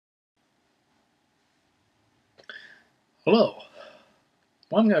Hello.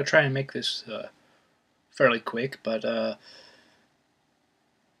 Well, I'm going to try and make this fairly quick, but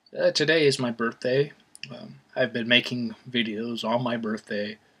today is my birthday. I've been making videos on my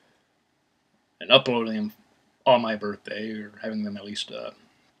birthday and uploading them on my birthday, or having them at least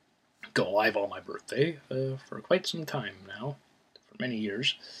go live on my birthday for quite some time now, for many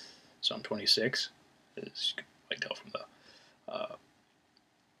years. So I'm 26, as you can probably tell from the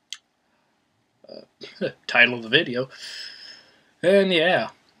title of the video. And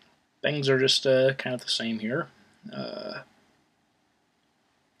yeah, things are just kind of the same here. Uh,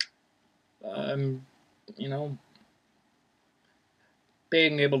 I'm, you know,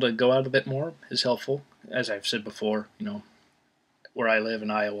 being able to go out a bit more is helpful. As I've said before, where I live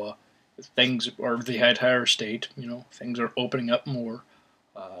in Iowa, things, or the entire state, things are opening up more.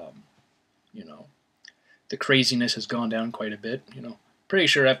 Um, you know, the craziness has gone down quite a bit. Pretty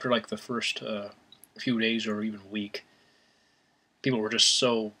sure after like the first few days or even week, people were just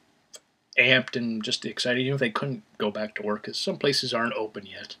so amped and just excited. They couldn't go back to work because some places aren't open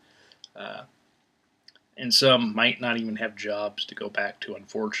yet. Uh, and some might not even have jobs to go back to,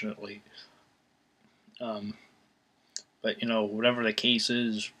 unfortunately. Um, But whatever the case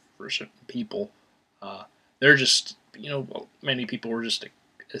is for certain people, uh, they're just many people were just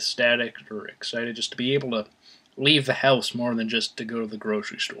ecstatic or excited just to be able to leave the house more than just to go to the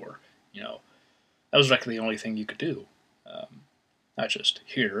grocery store. You know, that was like the only thing you could do. Not just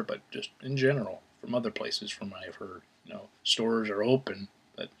here, but just in general from other places. From what I've heard, stores are open,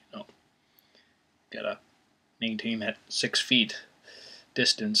 but gotta maintain that 6 feet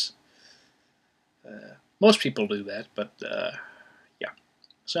distance. Most people do that, but yeah,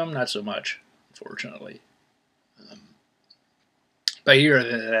 some not so much, unfortunately. Um, but here,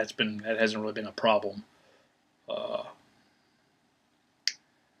 that hasn't really been a problem. Uh,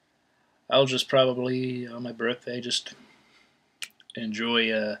 I'll just probably on my birthday just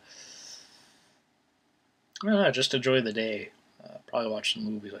enjoy just enjoy the day. Probably watch some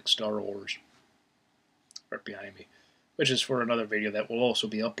movies like Star Wars right behind me, which is for another video that will also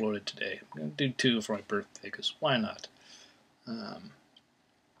be uploaded today. I'm gonna do two for my birthday because why not? Um,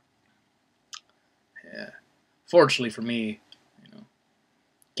 yeah. Fortunately for me,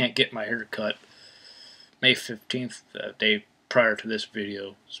 can't get my hair cut May 15th, day prior to this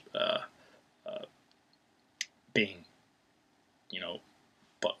video uh, being,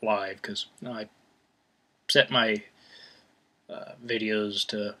 but live, because I set my videos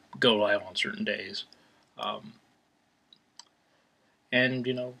to go live on certain days. Um, and,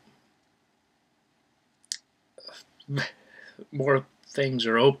 more things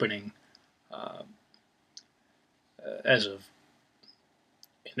are opening uh, as of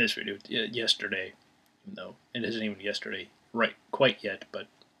in this video yesterday, even though it isn't even yesterday right quite yet, but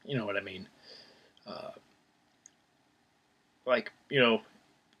you know what I mean. Uh, like,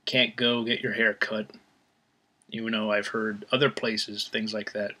 can't go get your hair cut, even though I've heard other places, things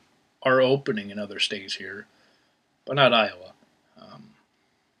like that, are opening in other states here, but not Iowa. Um,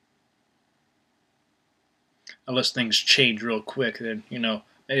 unless things change real quick, then,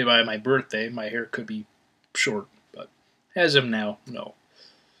 maybe by my birthday, my hair could be short, but as of now, no.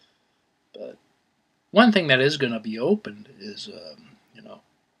 But one thing that is going to be opened is,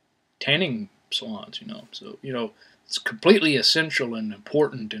 tanning salons, so, it's completely essential and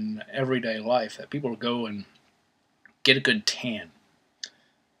important in everyday life that people go and get a good tan.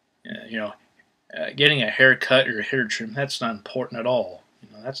 Getting a haircut or a hair trim, that's not important at all.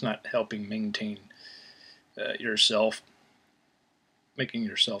 That's not helping maintain yourself, making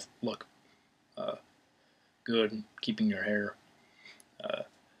yourself look uh, good, and keeping your hair uh,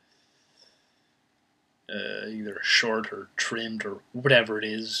 either short or trimmed or whatever it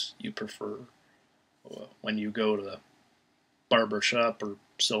is you prefer when you go to the barber shop or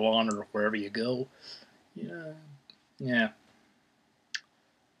salon or wherever you go. Yeah, yeah.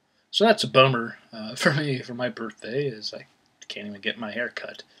 So that's a bummer for me for my birthday, is I can't even get my hair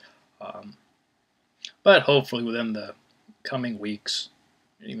cut. Um, but hopefully within the coming weeks,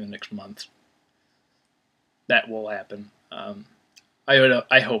 even next month, that will happen.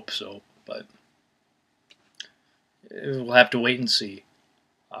 I hope so, but we'll have to wait and see.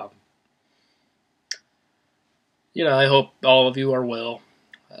 Um, I hope all of you are well.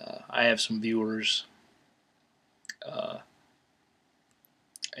 I have some viewers uh,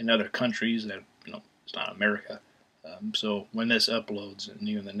 in other countries that it's not America. So when this uploads, and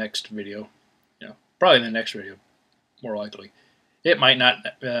even the next video, probably the next video, more likely, it might not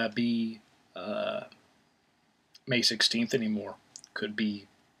be uh, May 16th anymore. Could be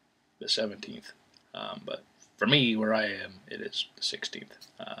the 17th. But for me, where I am, it is the 16th.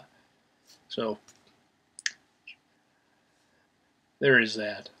 So there is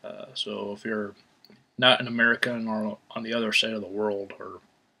that. So if you're not an American or on the other side of the world or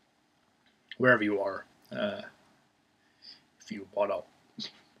wherever you are, if you want to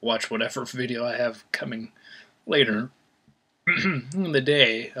watch whatever video I have coming later in the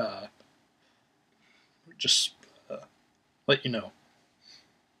day, just let you know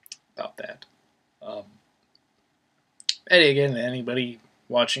about that. Um, and again, anybody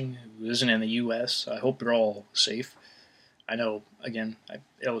watching who isn't in the U.S., I hope you're all safe. I know, again, I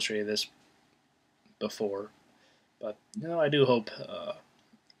illustrated this before, but I do hope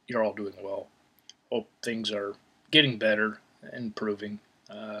you're all doing well. Hope things are getting better and improving.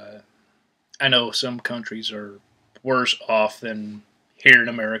 I know some countries are worse off than here in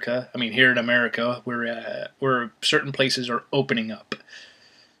America. I mean, here in America, where certain places are opening up,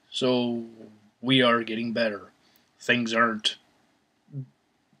 so we are getting better. Things aren't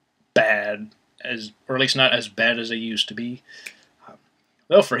bad or at least not as bad as they used to be.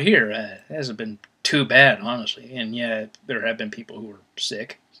 Well, for here, it hasn't been too bad, honestly. And yeah, there have been people who are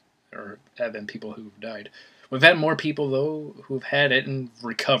sick, or have been people who've died. We've had more people though who've had it and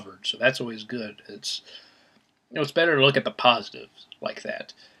recovered, so that's always good. It's better to look at the positives like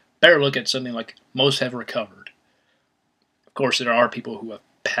that. Better look at something like most have recovered. Of course, there are people who have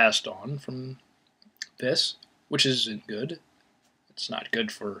passed on from this, which isn't good. It's not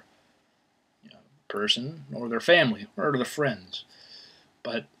good for the person or their family or their friends.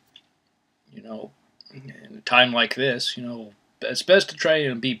 But in a time like this, it's best to try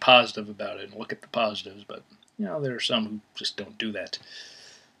and be positive about it and look at the positives. But there are some who just don't do that.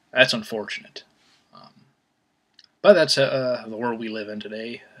 That's unfortunate. But that's the world we live in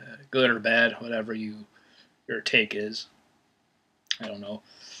today. Good or bad, whatever your take is. I don't know.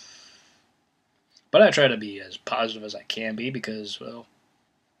 But I try to be as positive as I can be because, well,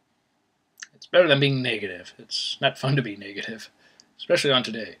 it's better than being negative. It's not fun to be negative, especially on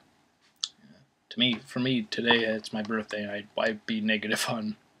today. For me, today it's my birthday, and why be negative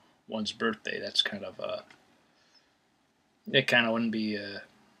on one's birthday? That's kind of it kind of wouldn't be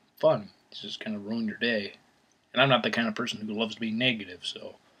fun. It's just kind of ruin your day. And I'm not the kind of person who loves to be negative,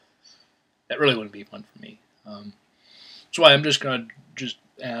 so that really wouldn't be fun for me. That's why I'm just gonna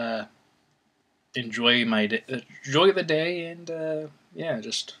enjoy my day, enjoy the day, and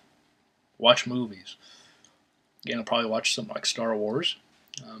just watch movies. Again, I'll probably watch something like Star Wars,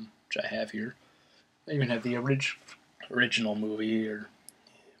 which I have here. I even have the original movie, or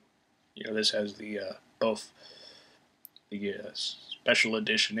this has the both the special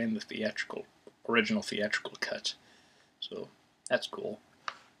edition and the original theatrical cut. So that's cool.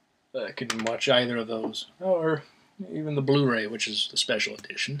 I can watch either of those, or even the Blu-ray, which is the special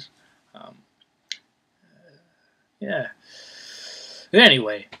edition. Yeah.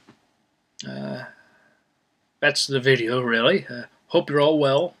 Anyway, that's the video, really. Hope you're all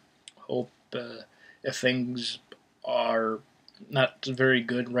well. Hope if things are not very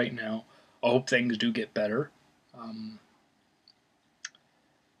good right now, I hope things do get better.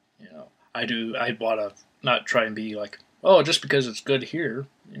 I'd want to not try and be like, oh, just because it's good here,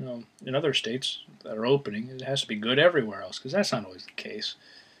 in other states that are opening, it has to be good everywhere else, because that's not always the case.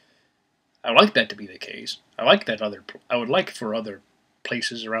 I like that to be the case. I would like for other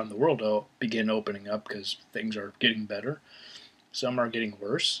places around the world to begin opening up because things are getting better. Some are getting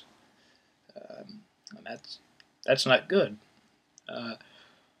worse, and that's not good.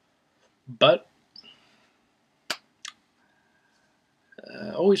 But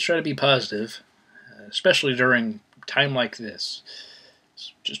always try to be positive, especially during time like this.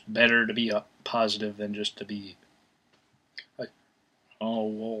 It's just better to be positive than just to be like, oh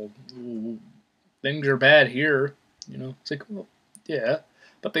well, things are bad here. It's like, well, yeah,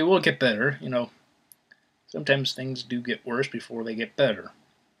 but they will get better. Sometimes things do get worse before they get better.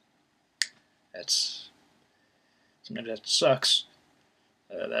 Sometimes that sucks.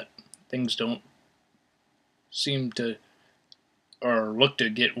 That things don't seem to or look to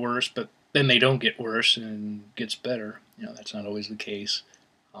get worse, but then they don't get worse and gets better. That's not always the case.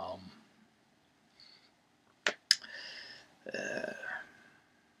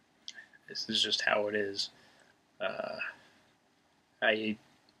 This is just how it is. I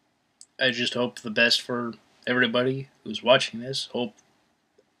just hope the best for everybody who's watching this. Hope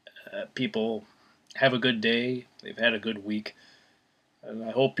people have a good day. They've had a good week. And I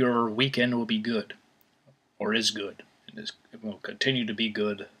hope your weekend will be good, or is good. It will continue to be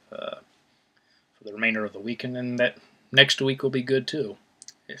good for the remainder of the weekend, and that next week will be good too.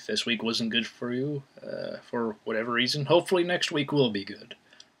 If this week wasn't good for you, for whatever reason, hopefully next week will be good.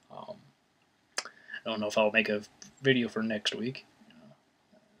 I don't know if I'll make a video for next week.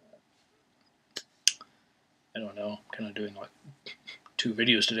 I don't know. I'm kind of doing like 2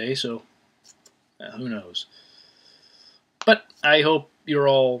 videos today, so who knows. But I hope you're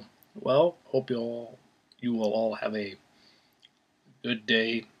all well. Hope you will all have a good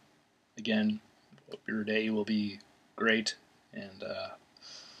day. Again, hope your day will be great, and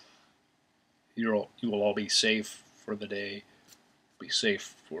you will all be safe for the day. Be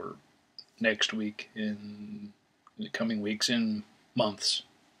safe for next week, in the coming weeks and months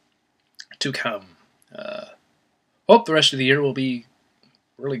to come. Hope the rest of the year will be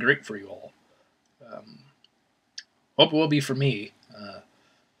really great for you all. Hope it will be for me.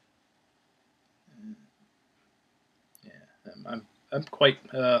 Yeah, I'm quite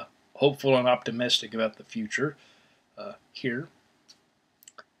hopeful and optimistic about the future here.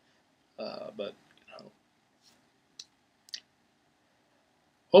 But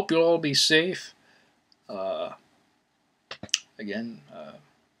hope you'll all be safe. Uh, again,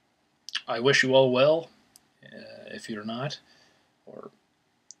 I wish you all well. If you're not, or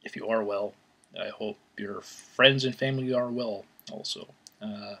if you are well, I hope your friends and family are well also.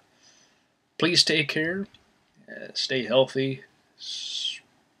 Please take care. Stay healthy.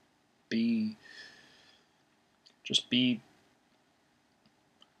 Be just be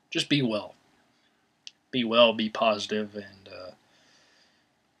just be well. Be well. Be positive, and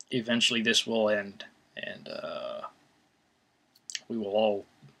eventually this will end, and we will all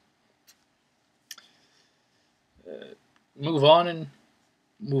move on and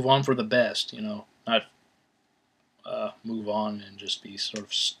move on for the best. Not move on and just be sort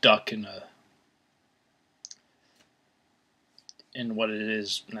of stuck in what it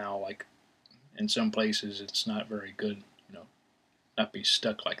is now. Like in some places, it's not very good. Not be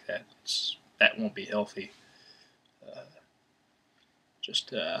stuck like that. That won't be healthy. Just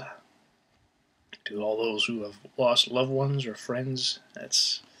to all those who have lost loved ones or friends.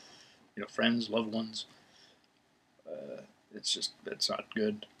 That's friends, loved ones. That's not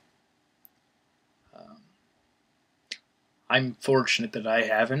good. Um, I'm fortunate that I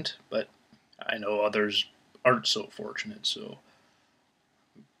haven't, but I know others aren't so fortunate. So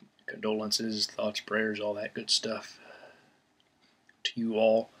condolences, thoughts, prayers, all that good stuff to you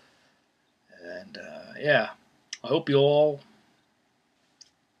all. And yeah, I hope you all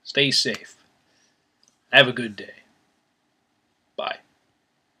stay safe. Have a good day. Bye.